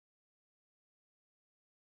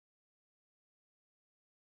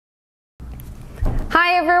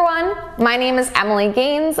Hi everyone, my name is Emily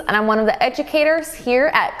Gaines and I'm one of the educators here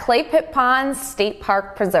at Clay Pit Ponds State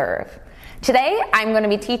Park Preserve. Today I'm going to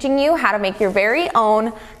be teaching you how to make your very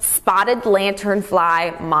own spotted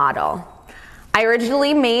lanternfly model. I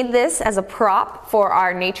originally made this as a prop for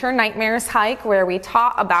our Nature Nightmares hike where we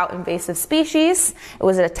taught about invasive species. It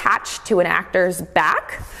was attached to an actor's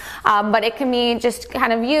back, but it can be just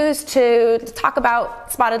kind of used to talk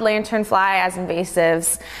about spotted lanternfly as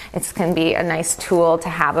invasives. It can be a nice tool to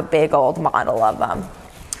have a big old model of them.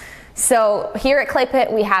 So here at Clay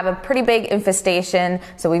Pit we have a pretty big infestation,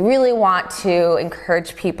 so we really want to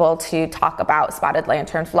encourage people to talk about spotted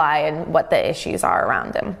lanternfly and what the issues are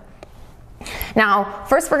around them. Now,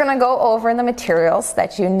 first we're going to go over the materials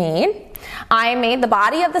that you need. I made the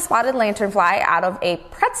body of the spotted lanternfly out of a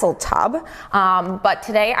pretzel tub, but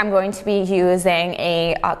today I'm going to be using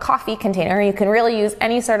a coffee container. You can really use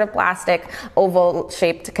any sort of plastic oval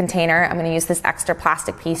shaped container. I'm going to use this extra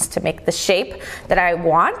plastic piece to make the shape that I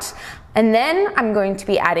want. And then I'm going to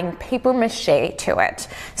be adding paper mache to it.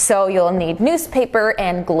 So you'll need newspaper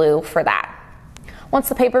and glue for that. Once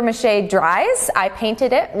the paper mache dries, I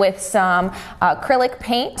painted it with some acrylic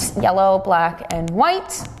paint, yellow, black, and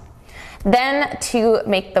white. Then to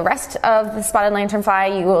make the rest of the spotted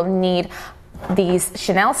lanternfly, you will need these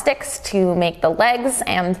chenille sticks to make the legs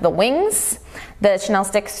and the wings. The chenille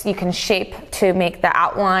sticks you can shape to make the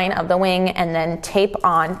outline of the wing and then tape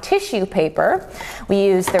on tissue paper. We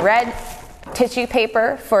use the red tissue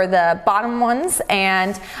paper for the bottom ones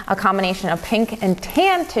and a combination of pink and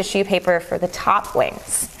tan tissue paper for the top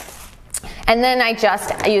wings. And then I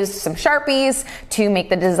used some Sharpies to make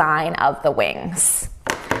the design of the wings.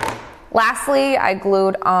 Lastly, I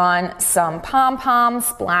glued on some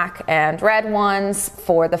pom-poms, black and red ones,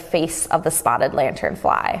 for the face of the spotted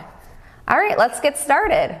lanternfly. All right, let's get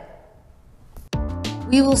started.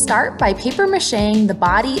 We will start by paper macheing the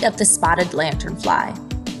body of the spotted lanternfly.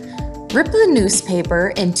 Rip the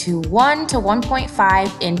newspaper into 1 to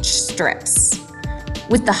 1.5 inch strips.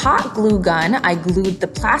 With the hot glue gun, I glued the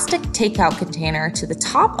plastic takeout container to the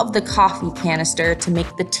top of the coffee canister to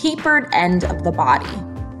make the tapered end of the body.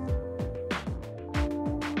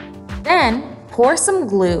 Then, pour some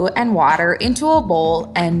glue and water into a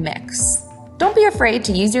bowl and mix. Don't be afraid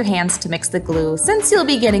to use your hands to mix the glue since you'll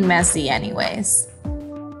be getting messy anyways.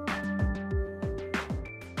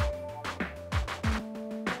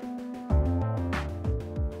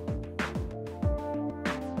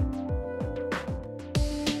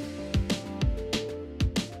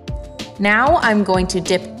 Now I'm going to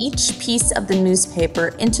dip each piece of the newspaper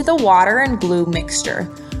into the water and glue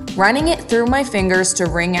mixture, running it through my fingers to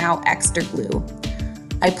wring out extra glue.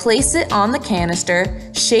 I place it on the canister,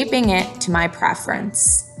 shaping it to my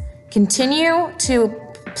preference. Continue to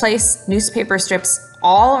place newspaper strips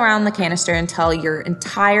all around the canister until your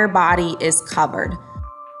entire body is covered.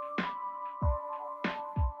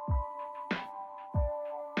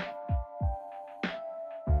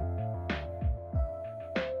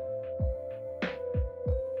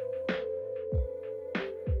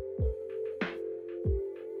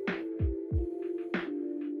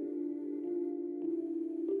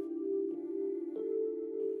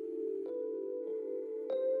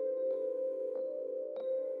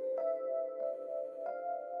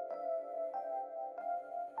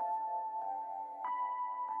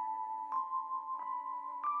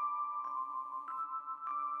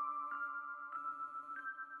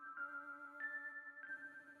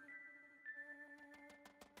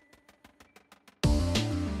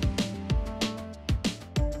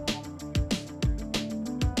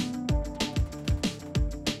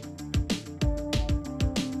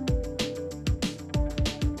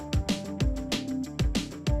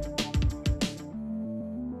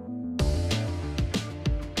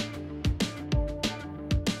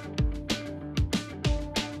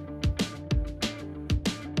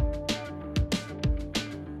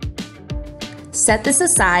 Set this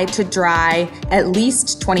aside to dry at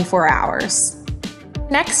least 24 hours.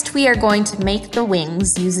 Next, we are going to make the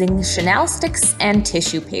wings using chenille sticks and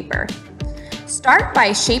tissue paper. Start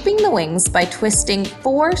by shaping the wings by twisting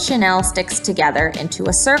 4 chenille sticks together into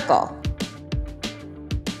a circle.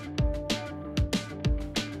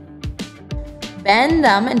 Bend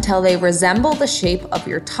them until they resemble the shape of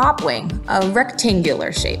your top wing, a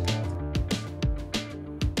rectangular shape.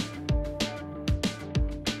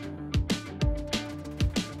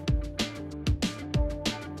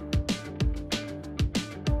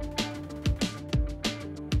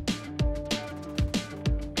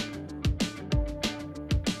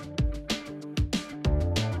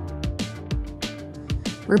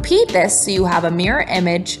 Repeat this so you have a mirror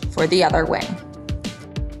image for the other wing.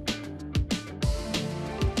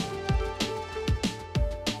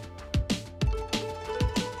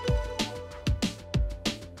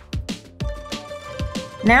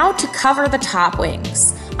 Now to cover the top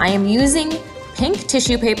wings, I am using pink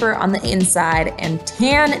tissue paper on the inside and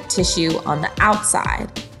tan tissue on the outside.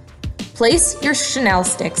 Place your Chanel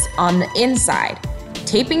sticks on the inside,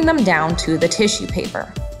 taping them down to the tissue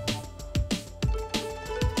paper.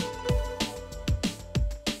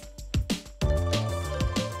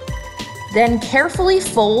 Then carefully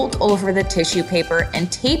fold over the tissue paper and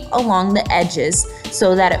tape along the edges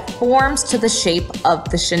so that it forms to the shape of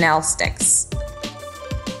the Chanel sticks.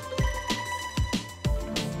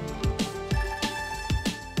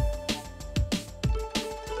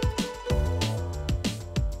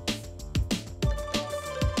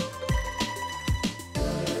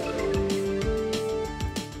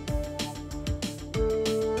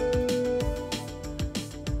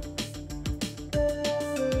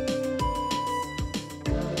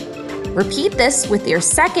 Repeat this with your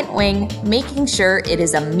second wing, making sure it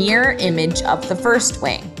is a mirror image of the first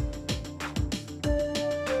wing.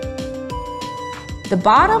 The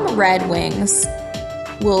bottom red wings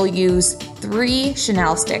will use 3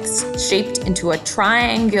 Chanel sticks shaped into a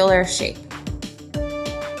triangular shape.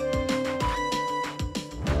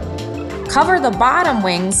 Cover the bottom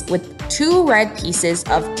wings with 2 red pieces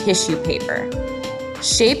of tissue paper.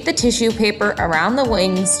 Shape the tissue paper around the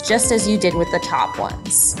wings just as you did with the top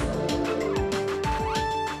ones.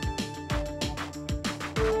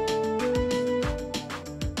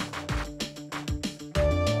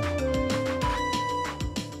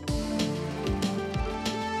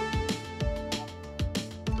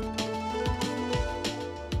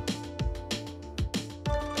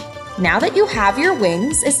 Now that you have your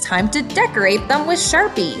wings, it's time to decorate them with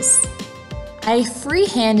Sharpies. I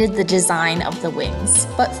free-handed the design of the wings,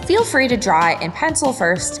 but feel free to draw it in pencil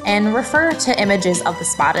first and refer to images of the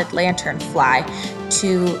spotted lanternfly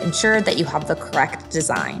to ensure that you have the correct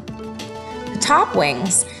design. The top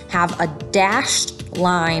wings have a dashed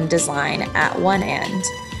line design at one end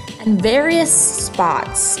and various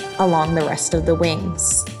spots along the rest of the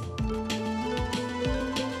wings.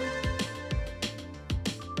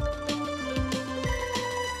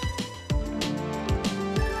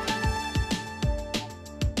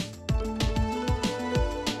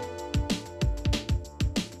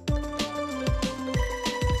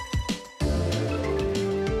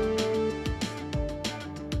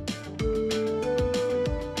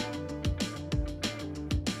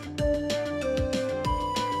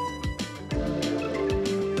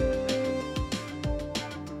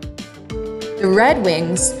 The red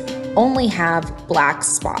wings only have black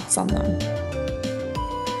spots on them.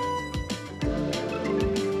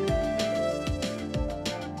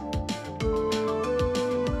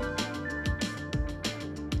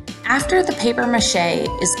 After the paper mache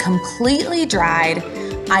is completely dried,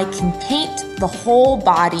 I can paint the whole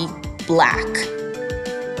body black.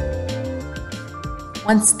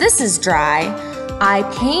 Once this is dry, I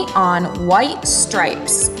paint on white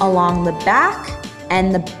stripes along the back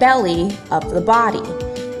and the belly of the body.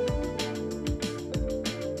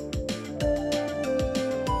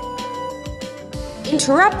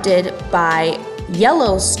 Interrupted by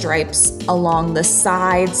yellow stripes along the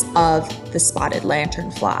sides of the spotted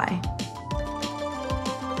lanternfly.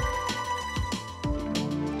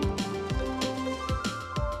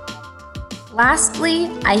 Lastly,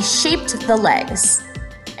 I shaped the legs.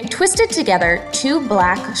 I twisted together 2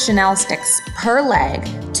 black Chanel sticks per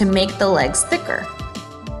leg to make the legs thicker.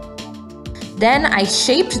 Then I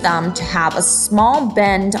shaped them to have a small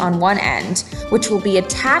bend on one end, which will be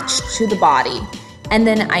attached to the body. And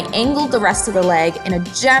then I angled the rest of the leg in a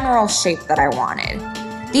general shape that I wanted.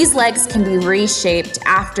 These legs can be reshaped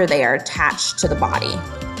after they are attached to the body.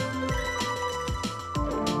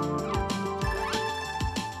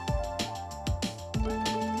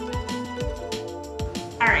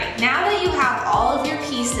 Alright, now that you have all of your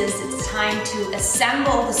pieces, it's time to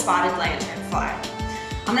assemble the spotted lanternfly.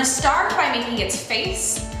 I'm going to start by making its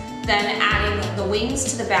face, then adding the wings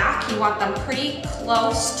to the back. You want them pretty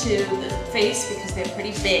close to the face because they're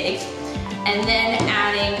pretty big. And then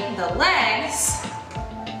adding the legs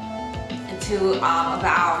into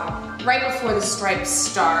about right before the stripes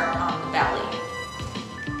start on the belly.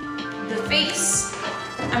 The face,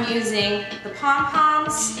 I'm using the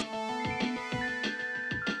pom-poms.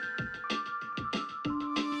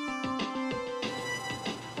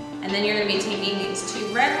 And then you're going to be taking these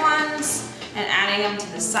 2 red ones and adding them to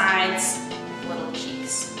the sides with little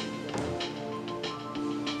cheeks.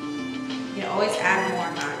 You can always add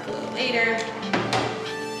more hot glue later.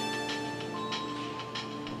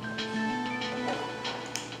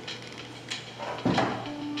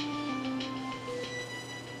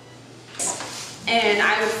 And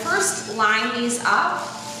I would first line these up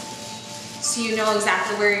so you know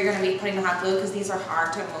exactly where you're going to be putting the hot glue, because these are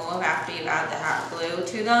hard to move after you add the hot glue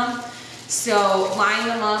to them. So line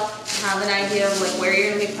them up, have an idea of like where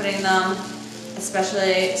you're going to be putting them,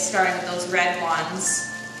 especially starting with those red ones.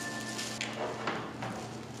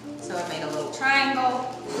 So I made a little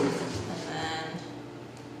triangle, and then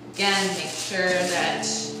again make sure that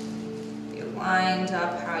you lined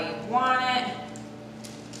up how you want it.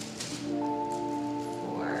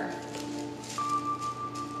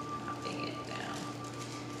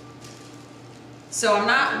 So I'm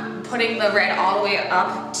not putting the red all the way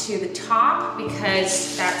up to the top,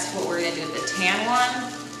 because that's what we're gonna do with the tan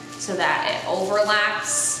one, so that it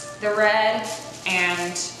overlaps the red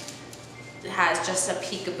and it has just a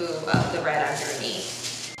peekaboo of the red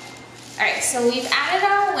underneath. All right, so we've added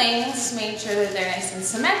our wings, made sure that they're nice and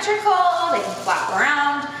symmetrical, they can flap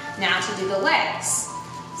around. Now to do the legs.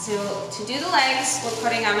 So to do the legs, we're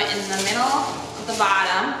putting them in the middle of the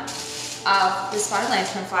bottom of the spotted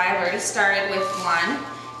lanternfly. I've already started with one.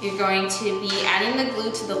 You're going to be adding the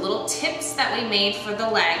glue to the little tips that we made for the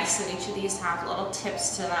legs. So each of these have little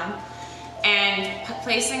tips to them. And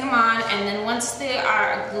placing them on, and then once they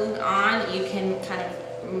are glued on, you can kind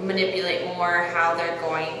of manipulate more how they're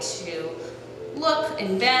going to look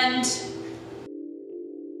and bend.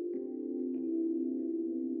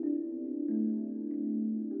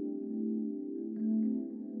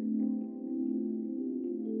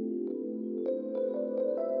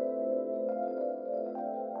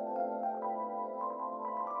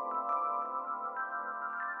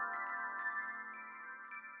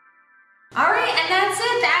 All right, and that's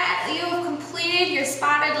it. That you have completed your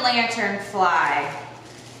spotted lanternfly.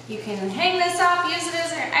 You can hang this up, use it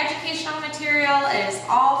as an educational material. It is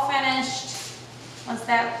all finished. Once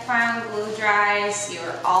that final glue dries,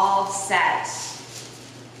 you're all set.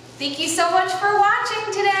 Thank you so much for watching.